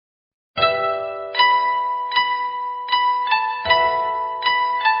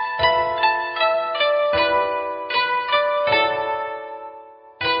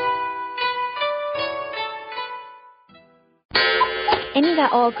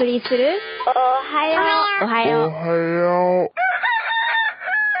がお送りするお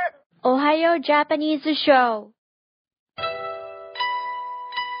はようジャパニーズショー。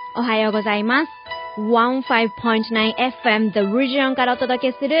おはようございます。15.9 FM The Region からお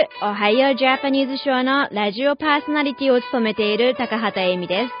届けするおはようジャパニーズショーのラジオパーソナリティを務めている高畑恵美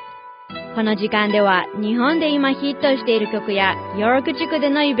です。この時間では日本で今ヒットしている曲やヨーク地区で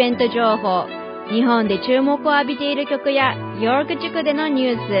のイベント情報、日本で注目を浴びている曲やヨーク地区でのニ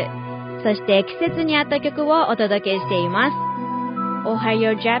ュース、そして季節に合った曲をお届けしています。おは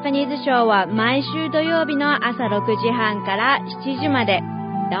ようジャパニーズショーは毎週土曜日の朝6時半から7時まで、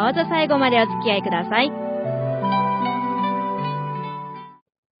どうぞ最後までお付き合いください。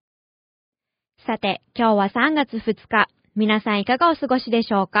さて、今日は3月2日。皆さんいかがお過ごしで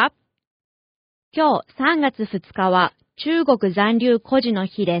しょうか？今日3月2日は中国残留孤児の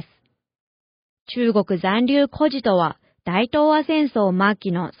日です。中国残留孤児とは、大東亜戦争末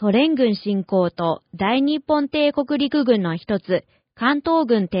期のソ連軍侵攻と大日本帝国陸軍の一つ、関東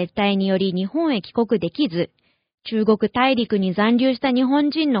軍撤退により日本へ帰国できず、中国大陸に残留した日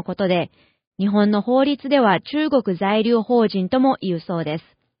本人のことで、日本の法律では中国在留邦人とも言うそうです。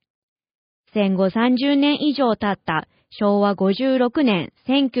戦後30年以上経った昭和56年、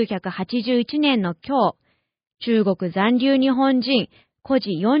1981年の今日、中国残留日本人孤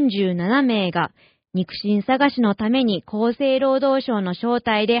児47名が肉親探しのために厚生労働省の招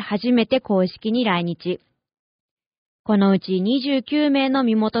待で初めて公式に来日。このうち29名の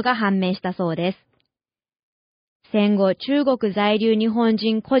身元が判明したそうです。戦後、中国在留日本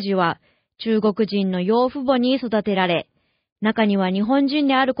人孤児は中国人の養父母に育てられ、中には日本人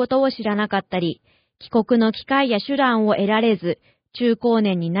であることを知らなかったり、帰国の機会や手段を得られず、中高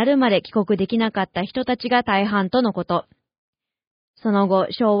年になるまで帰国できなかった人たちが大半とのこと。その後、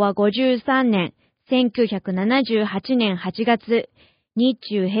昭和53年、1978年8月、日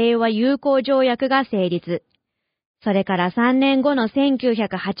中平和友好条約が成立。それから3年後の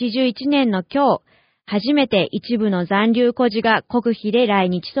1981年の今日、初めて一部の残留孤児が国費で来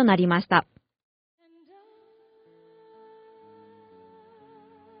日となりました。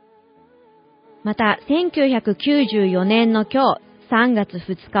また、1994年の今日、3月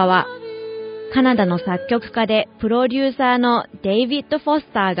2日は、カナダの作曲家でプロデューサーのデイビッド・フォス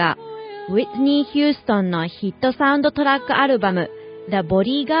ターが、ウィトニー・ヒューストンのヒットサウンドトラックアルバム、The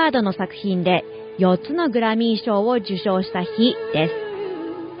Bodyguard の作品で4つのグラミー賞を受賞した日で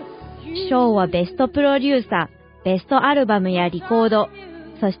す。賞はベストプロデューサー、ベストアルバムやリコード、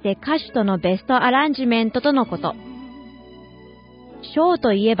そして歌手とのベストアランジメントとのこと。賞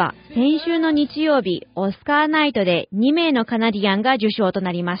といえば、先週の日曜日、オスカーナイトで2名のカナディアンが受賞と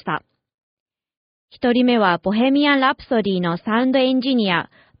なりました。1人目はボヘミアン・ラプソディのサウンドエンジニア、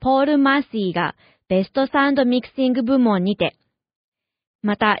ポール・マッシーがベストサウンドミキシング部門にて、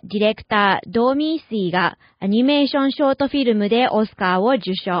またディレクター、ドーミーシーがアニメーションショートフィルムでオスカーを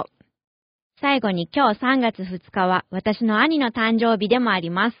受賞。最後に今日3月2日は私の兄の誕生日でもあり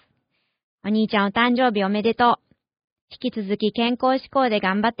ます。お兄ちゃんお誕生日おめでとう。引き続き健康志向で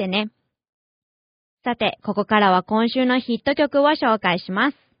頑張ってね。さて、ここからは今週のヒット曲を紹介し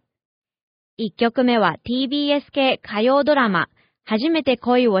ます。1曲目は TBS 系歌謡ドラマ、初めて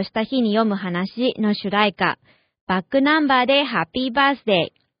恋をした日に読む話の主題歌、バックナンバーでハッピーバース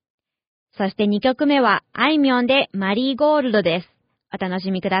デー。そして2曲目はあいみょんでマリーゴールドです。お楽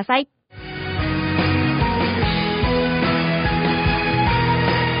しみください。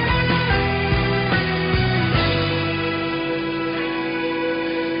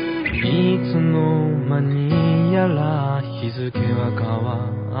いつの間にやら日付は変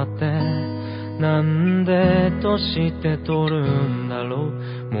わって、なんでとして取るんだろ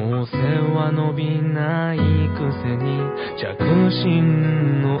う。もう背は伸びないくせに着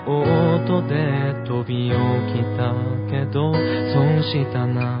信の音で飛び起きたけど、損した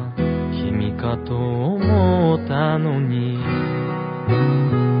な君かと思ったのに、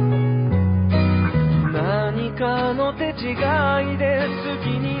何かの手違いで好き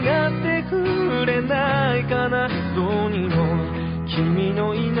になってくれないかな。どうにも君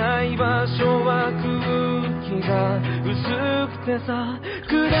のいない場所は空気が薄くてさ、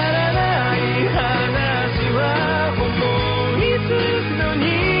くだらない話は思いつくのに、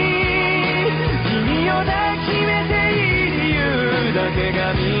君を抱きしめていい理由だけ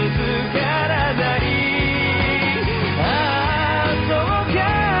が見つからない。ああそうか、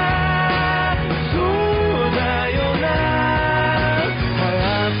そうだよな、ハ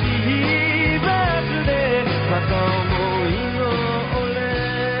ッピーバースデー、また思いの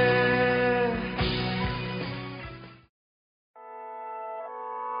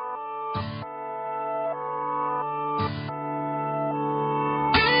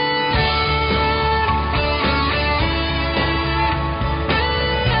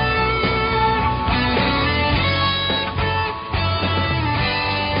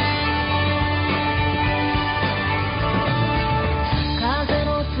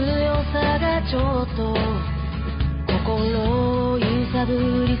っと心を揺さ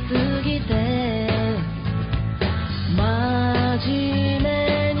ぶりすぎて真面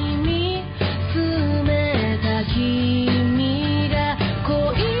目に見つめた君が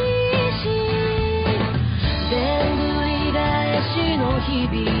恋しでんぐり返しの日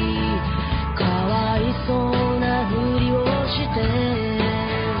々かわいそうなふりをして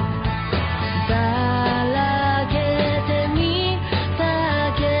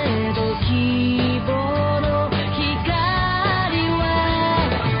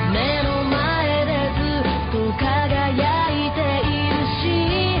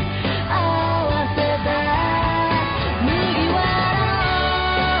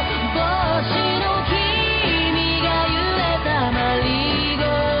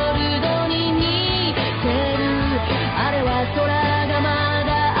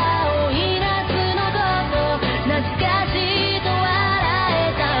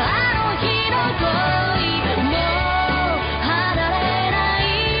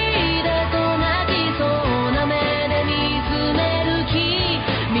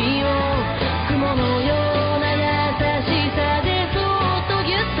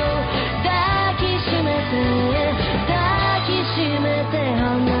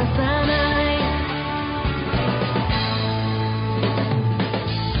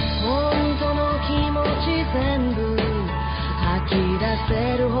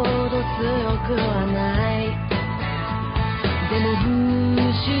せるほど強くはないでも不思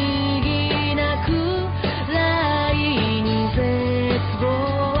議なくらいに絶望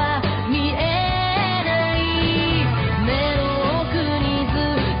は見えない目の奥にずっ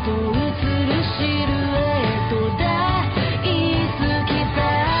と映るシルエット大好きさ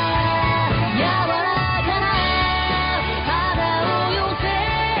柔らかな肌を寄せ合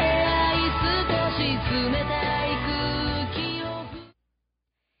い少し冷たい空気を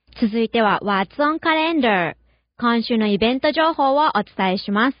続いては What's on Calendar 今週のイベント情報をお伝えし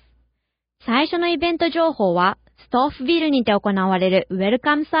ます。最初のイベント情報はストーフビルにて行われるウェル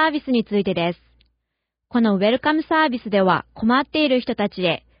カムサービスについてです。このウェルカムサービスでは困っている人たち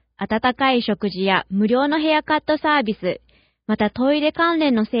へ温かい食事や無料のヘアカットサービス、またトイレ関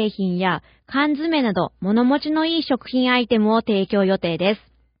連の製品や缶詰など物持ちのいい食品アイテムを提供予定です。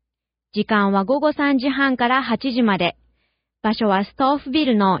時間は午後3時半から8時まで。場所はストーフビ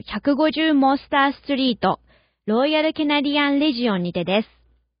ルの150モスターストリート、ロイヤルケナディアンレジオンにてです。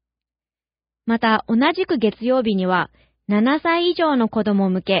また、同じく月曜日には、7歳以上の子供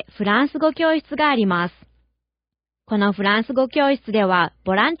向けフランス語教室があります。このフランス語教室では、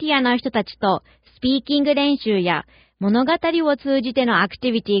ボランティアの人たちとスピーキング練習や物語を通じてのアクテ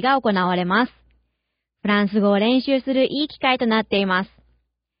ィビティが行われます。フランス語を練習するいい機会となっています。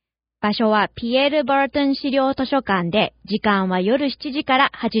場所はピエール・バートン資料図書館で、時間は夜7時か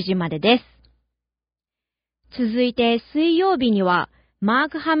ら8時までです。続いて水曜日には、マー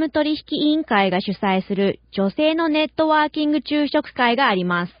クハム取引委員会が主催する女性のネットワーキング昼食会があり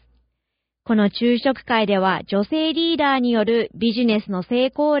ます。この昼食会では女性リーダーによるビジネスの成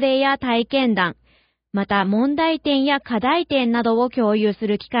功例や体験談、また問題点や課題点などを共有す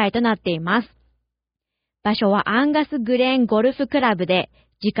る機会となっています。場所はアンガスグレーンゴルフクラブで、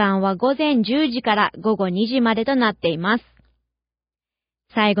時間は午前10時から午後2時までとなっています。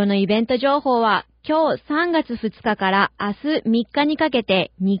最後のイベント情報は、今日3月2日から明日3日にかけ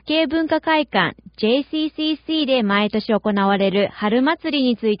て日系文化会館 JCCC で毎年行われる春祭り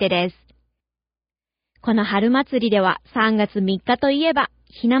についてです。この春祭りでは3月3日といえば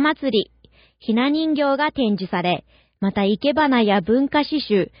ひな祭り、ひな人形が展示され、また生け花や文化刺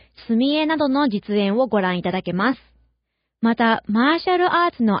繍、墨絵などの実演をご覧いただけます。また、マーシャルア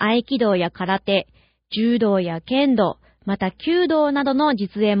ーツの合気道や空手、柔道や剣道、また弓道などの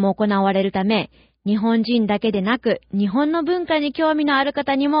実演も行われるため、日本人だけでなく、日本の文化に興味のある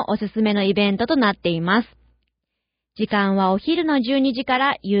方にもおすすめのイベントとなっています。時間はお昼の12時か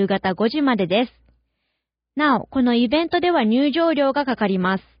ら夕方5時までです。なお、このイベントでは入場料がかかり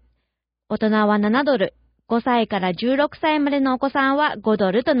ます。大人は7ドル、5歳から16歳までのお子さんは5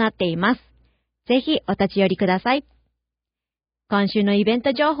ドルとなっています。ぜひお立ち寄りください。今週のイベン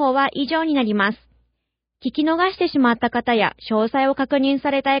ト情報は以上になります。聞き逃してしまった方や詳細を確認さ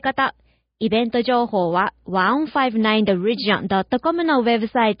れたい方、イベント情報は 159theregion.com のウェブ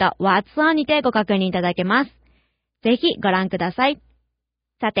サイト What's On にてご確認いただけます。ぜひご覧ください。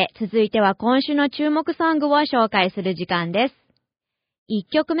さて、続いては今週の注目ソングを紹介する時間です。1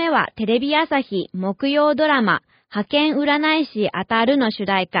曲目はテレビ朝日木曜ドラマ派遣占い師当たるの主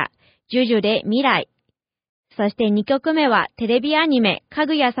題歌、ジュジュで未来。そして2曲目はテレビアニメか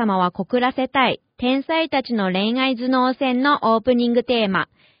ぐや様は告らせたい天才たちの恋愛頭脳戦のオープニングテーマ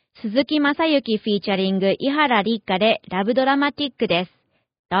鈴木雅之フィーチャリング伊原立花でラブドラマティックです。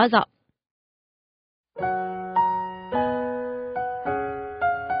どうぞ。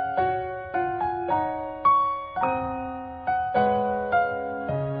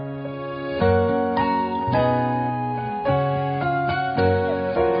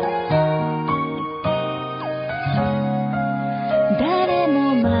誰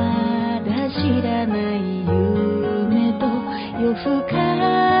もまだ知らない夢と夜更か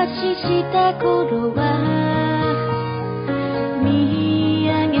しした頃は見上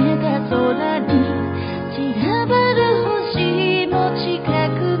げた空に散らばる星も近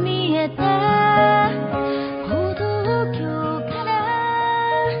く見えた。歩道橋から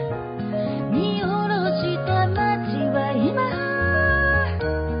見下ろした街は今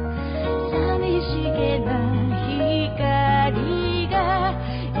寂しげな光が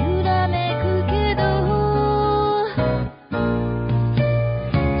揺らめくけど、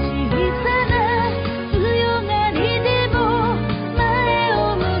小さな強がりでも前を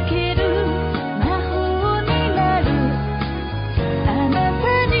向ける魔法になる。あなた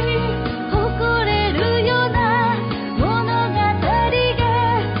に誇れるような物語が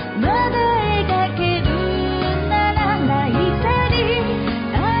まだ描けるなら、泣いたり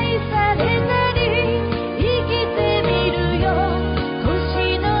愛されたり生きてみるよ。星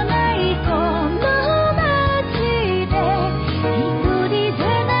のないこの街で一人じゃ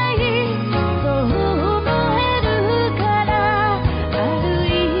ないそう思えるから歩い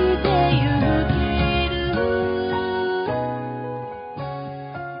て行ける。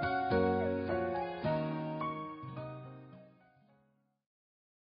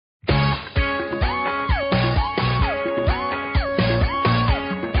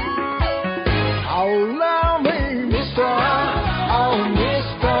Allow me, Mister, oh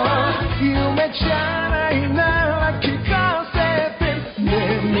Mister 夢じゃないなら聞かせてね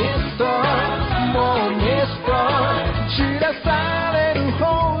Mister もう Mister 散らされるほ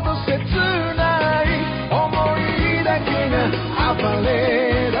ど切ない思いだけが暴れ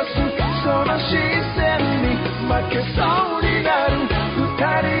出す。その視線に負けそうになる二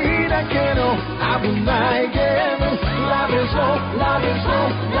人だけの危ないゲーム。 Love is all, love is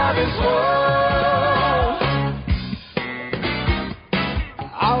all, love is all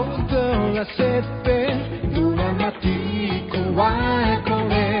踊らせてドラマティックはこ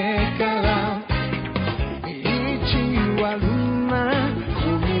れから意地悪な海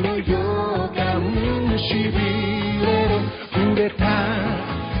の予感しびれる。触れた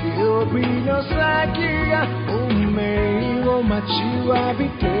指の先が運命を待ちわび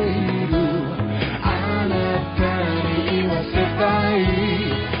ている。あなたに言わせたい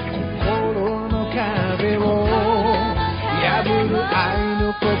心の壁を破る愛の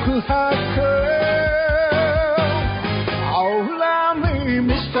告白。 Oh love me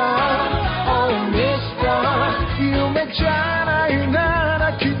Mister, oh Mister 夢じゃないなら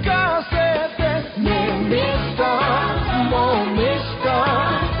聞かせてね Mister もう Mister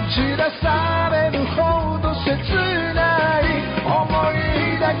散らされるほど切ない思い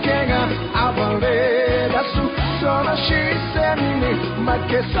だけが暴れ出す。その視線に負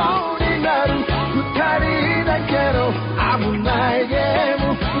けそうになる二人だけの危ないゲー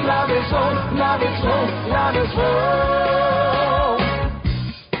ム。 Love is all, love is all, love is all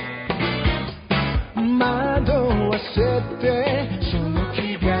惑わせてその気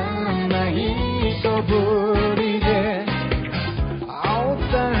がない素振りでお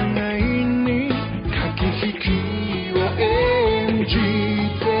互いに駆け引きを演じ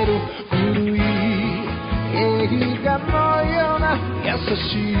てる。古い映画のような優し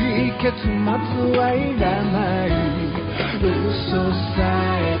い結末はいらない。嘘さ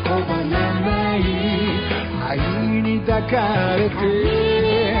え拒まない愛に抱かれて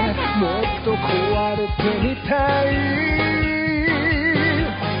もっと壊れてみたい。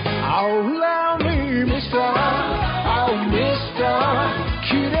 Oh love me Mister, oh Mister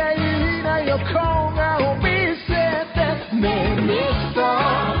綺麗な横顔見せてね Mister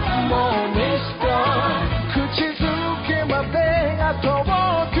もう Mister 口づけまでが遠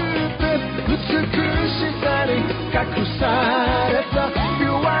くて美しさに隠されたピュ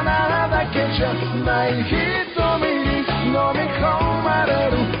アなだけじゃない瞳に飲み込まれ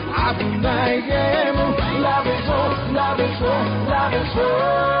る危ないゲーム。 Love is all, love is all, love is all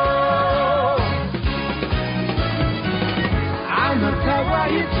あなたはい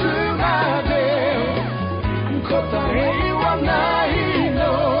つまで答えはないの。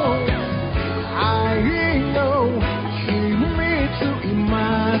愛の秘密今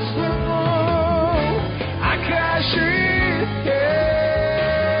すぐ明かして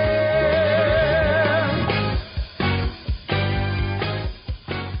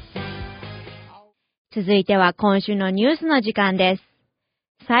続いては今週のニュースの時間です。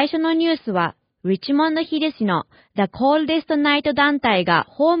最初のニュースは、リチモンドヒル市の The Coldest Night 団体が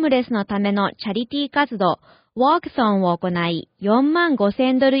ホームレスのためのチャリティー活動、ワークソンを行い、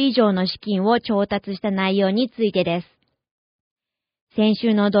$45,000以上の資金を調達した内容についてです。先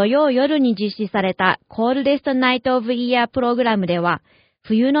週の土曜夜に実施された Coldest Night of Year プログラムでは、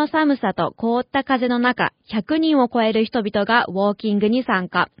冬の寒さと凍った風の中、100人を超える人々がウォーキングに参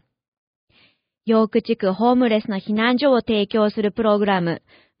加。ヨーク地区ホームレスの避難所を提供するプログラム、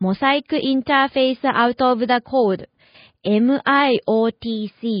モサイクインターフェイスアウトオブザコード、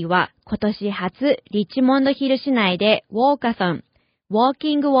MIOTC は今年初リチモンドヒル市内でウォーカソン、ウォー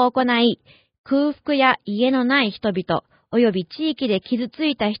キングを行い、空腹や家のない人々、及び地域で傷つ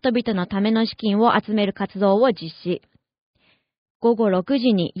いた人々のための資金を集める活動を実施。午後6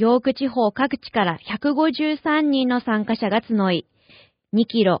時にヨーク地方各地から153人の参加者が集い、2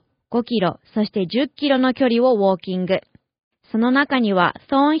キロ、5キロ、そして10キロの距離をウォーキング。その中には、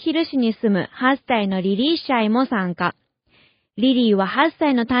ソーンヒル市に住む8歳のリリーシャイも参加。リリーは8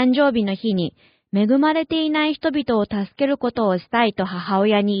歳の誕生日の日に、恵まれていない人々を助けることをしたいと母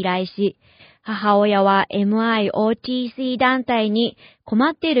親に依頼し、母親は MIOTC 団体に困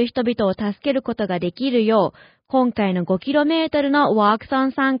っている人々を助けることができるよう、今回の 5km のワークソ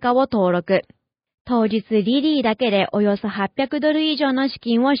ン参加を登録。当日リリーだけでおよそ$800以上の資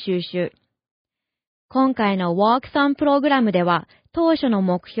金を収集。今回のワークソンプログラムでは、当初の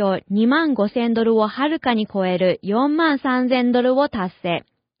目標$25,000をはるかに超える$43,000を達成。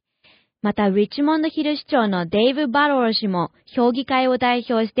また、リチモンドヒル市長のデイブ・バロー氏も評議会を代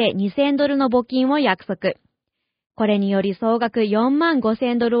表して$2,000の募金を約束。これにより総額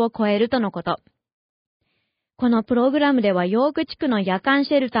$45,000を超えるとのこと。このプログラムではヨーク地区の夜間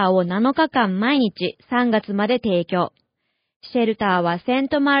シェルターを7日間毎日3月まで提供。シェルターはセン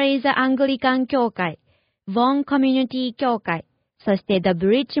トマリーズ・アングリカン教会、ヴォンコミュニティ教会、そして The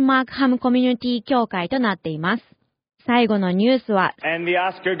Bridge Markham コミュニティ教会となっています。最後のニュースは、And the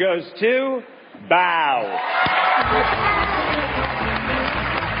Oscar goes to Bow.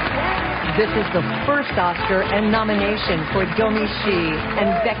 This is the first Oscar and nomination for Domi Shi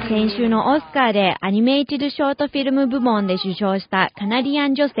and Becky. 先週のオスカーでアニメイティドショートフィルム部門で受賞したカナディア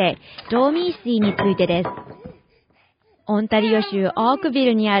ン女性、ドミーシーについてです。オンタリオ州オークビ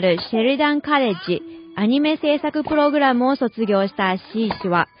ルにあるシェリダンカレッジアニメ制作プログラムを卒業したシー氏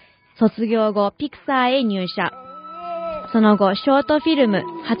は、卒業後ピクサーへ入社。その後、ショートフィルム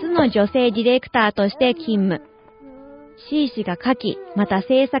初の女性ディレクターとして勤務。シー氏が書き、また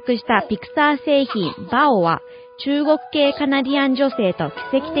制作したピクサー製品バオは、中国系カナディアン女性と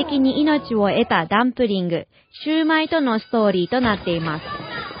奇跡的に命を得たダンプリング、シューマイとのストーリーとなっています。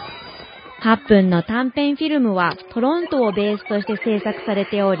8分の短編フィルムはトロントをベースとして制作され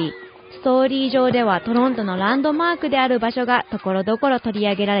ており、ストーリー上ではトロントのランドマークである場所がところどころ取り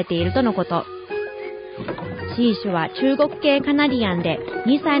上げられているとのこと。シー氏は中国系カナディアンで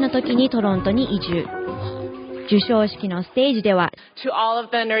2歳の時にトロントに移住。授賞式のステージでは、To all of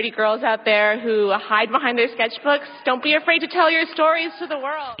the nerdy girls out there who hide behind their sketchbooks, don't be afraid to tell your stories to the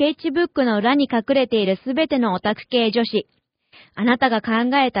world. スケッチブックの裏に隠れているすべてのオタク系女子。あなたが考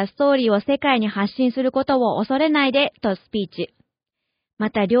えたストーリーを世界に発信することを恐れないで、とスピーチ。ま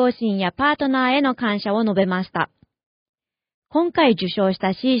た両親やパートナーへの感謝を述べました。今回受賞し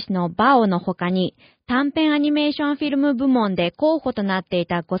たシー氏のバオの他に、短編アニメーションフィルム部門で候補となってい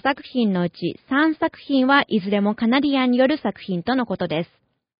た5作品のうち3作品はいずれもカナディアンによる作品とのことです。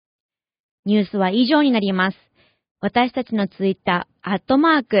ニュースは以上になります。私たちのツイッター、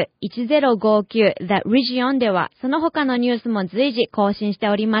@1059TheRegion では、その他のニュースも随時更新して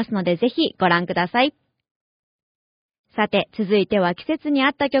おりますので、ぜひご覧ください。さて、続いては季節に合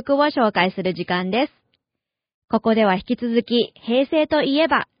った曲を紹介する時間です。ここでは引き続き、平成といえ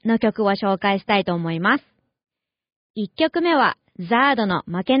ばの曲を紹介したいと思います。1曲目は、ザードの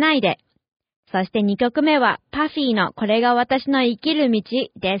負けないで。そして2曲目は、パフィーのこれが私の生きる道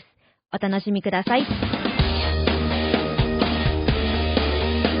です。お楽しみください。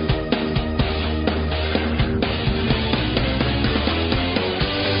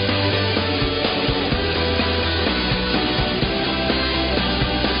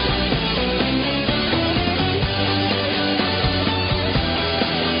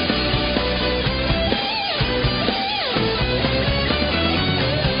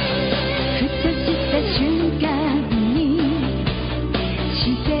瞬間に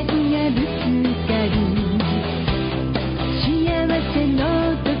視線がぶつかる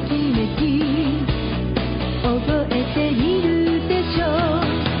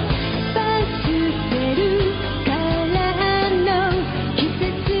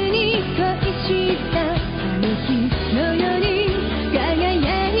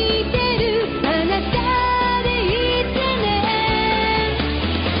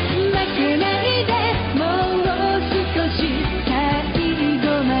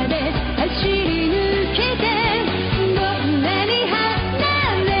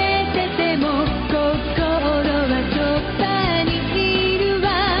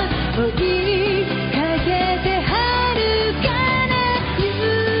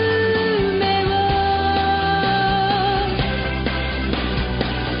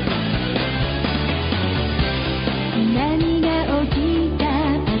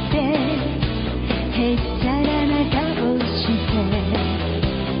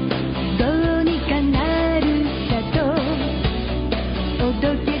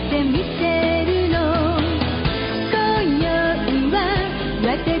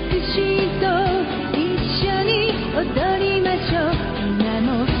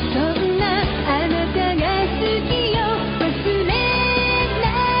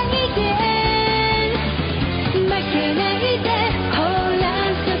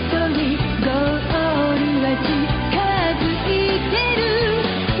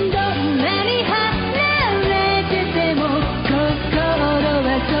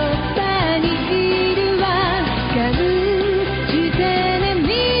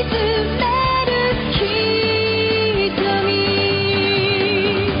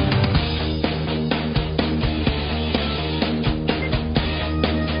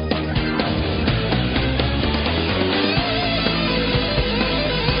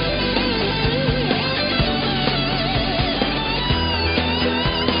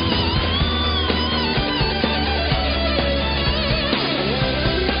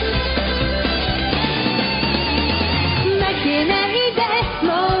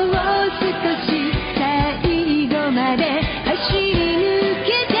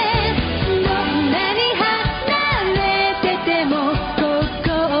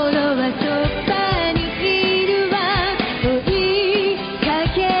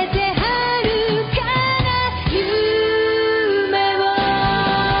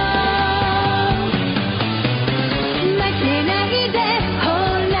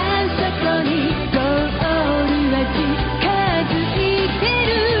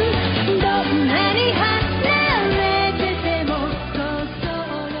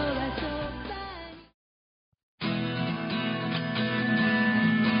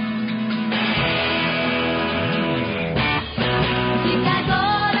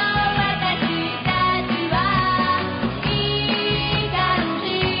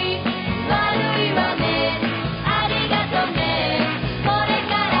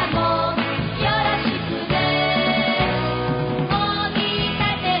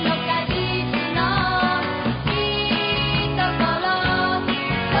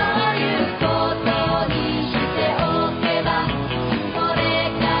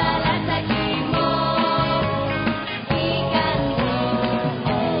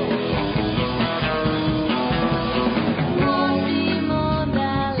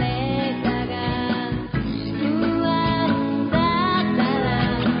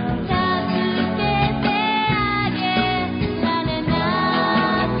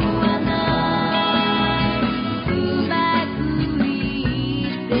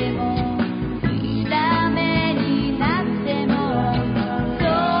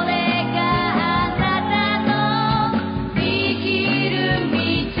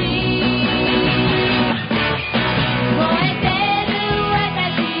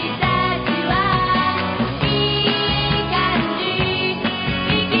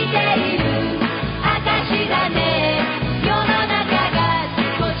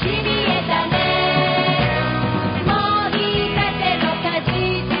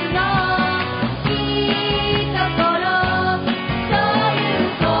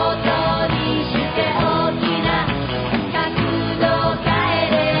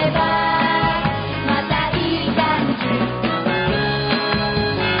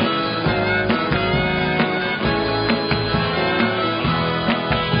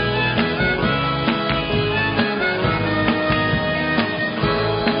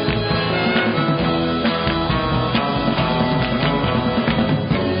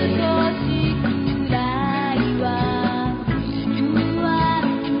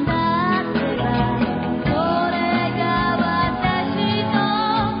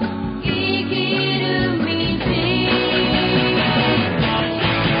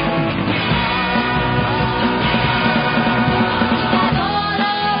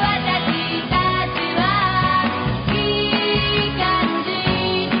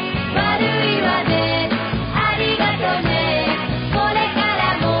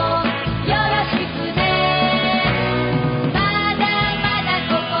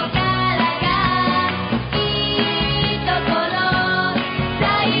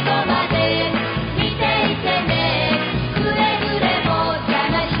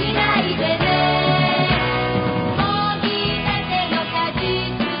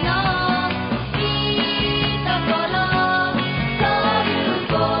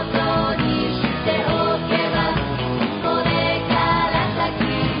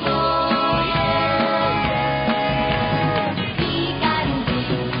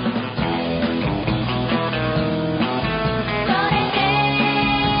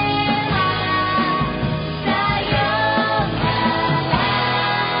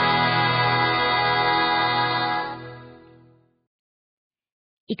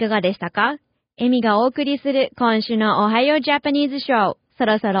いかがでしたか？エミがお送りする今週の Ohayo Japanese Show、そ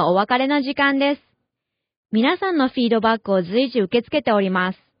ろそろお別れの時間です。皆さんのフィードバックを随時受け付けており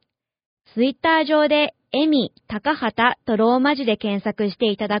ます。ツイッター上でエミ、高畑とローマ字で検索して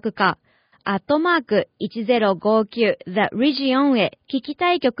いただくか、@1059 The Region へ聞き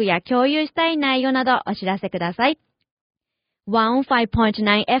たい曲や共有したい内容などお知らせください。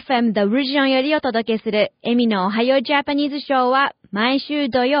105.9 FM The Region よりお届けするエミの Ohayo Japanese Show は毎週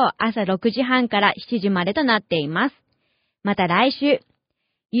土曜朝6時半から7時までとなっています。また来週。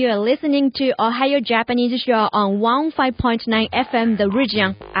You are listening to Ohayo Japanese Show on 105.9 FM The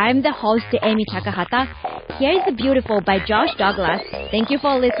Region. I'm the host Amy Takahata. Here is Beautiful by Josh Douglas. Thank you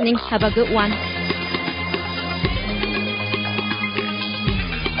for listening. Have a good one.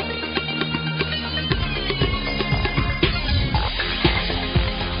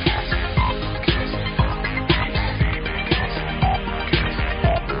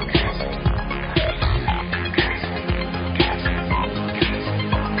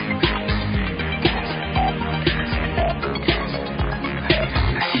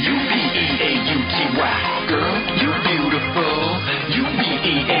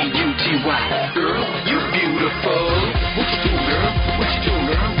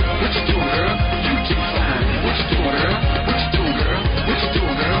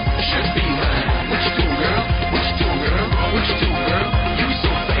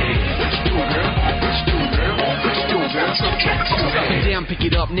 Pick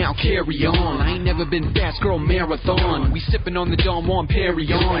it up now, carry on. I ain't never been fast, girl, marathon. We sipping on the Dawn Juan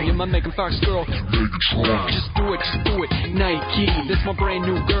Perry on. You're my Megan Fox girl. Just do it, Nike. This my brand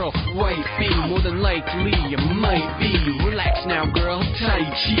new girl, wifey. More than likely, you might be. Relax now, girl, Tai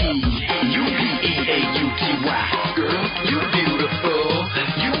Chi. U-B-E-A-U-T-Y. Girl, you beautiful.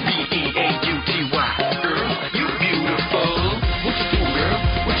 U-B-E-A-U-T-Y. Girl, you beautiful. What you doing, girl?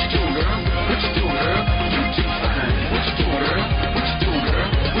 What you doing, girl? What you doing, girl? You too fine. What you doing, girl?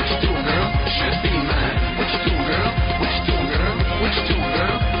 Should be mine. What you doing, girl? What you doing, girl? What you doing,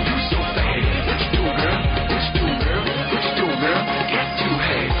 girl? You so bad. What you doing, girl? What you doing, girl? What you doing, girl? Got to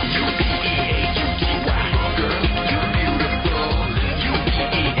have U-B-E-A-U-T-Y. Girl, you beautiful.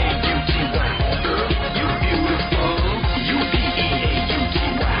 U-B-E-A-U-T-Y. Girl, you beautiful.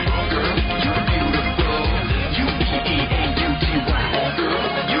 U-B-E-A-U-T-Y. Girl, you beautiful. U-B-E-A-U-T-Y. Girl,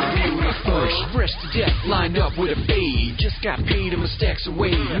 you beautiful. Fresh to death, lined up with a fade. Just got paid and my stacks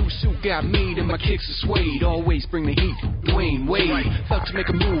away. New suit got made and my kicks are suede. Always bring the heat, Dwayne Wade. About to make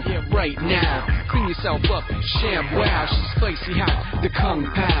a move right now. Clean yourself up, sham wow. She's spicy hot, the Kung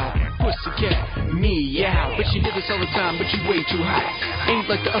Pao. Pussycat, me out. But she hear this all the time, but you way too hot. Ain't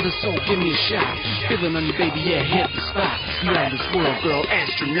like the other, so give me a shot. Feeling on you, baby, yeah, hit the spot. You're out of this world, girl,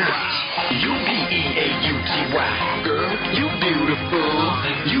 astronaut. U-B-E-A-U-T-Y. Girl, you beautiful.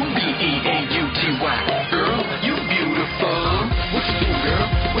 U-B-E-A-U-T-Y.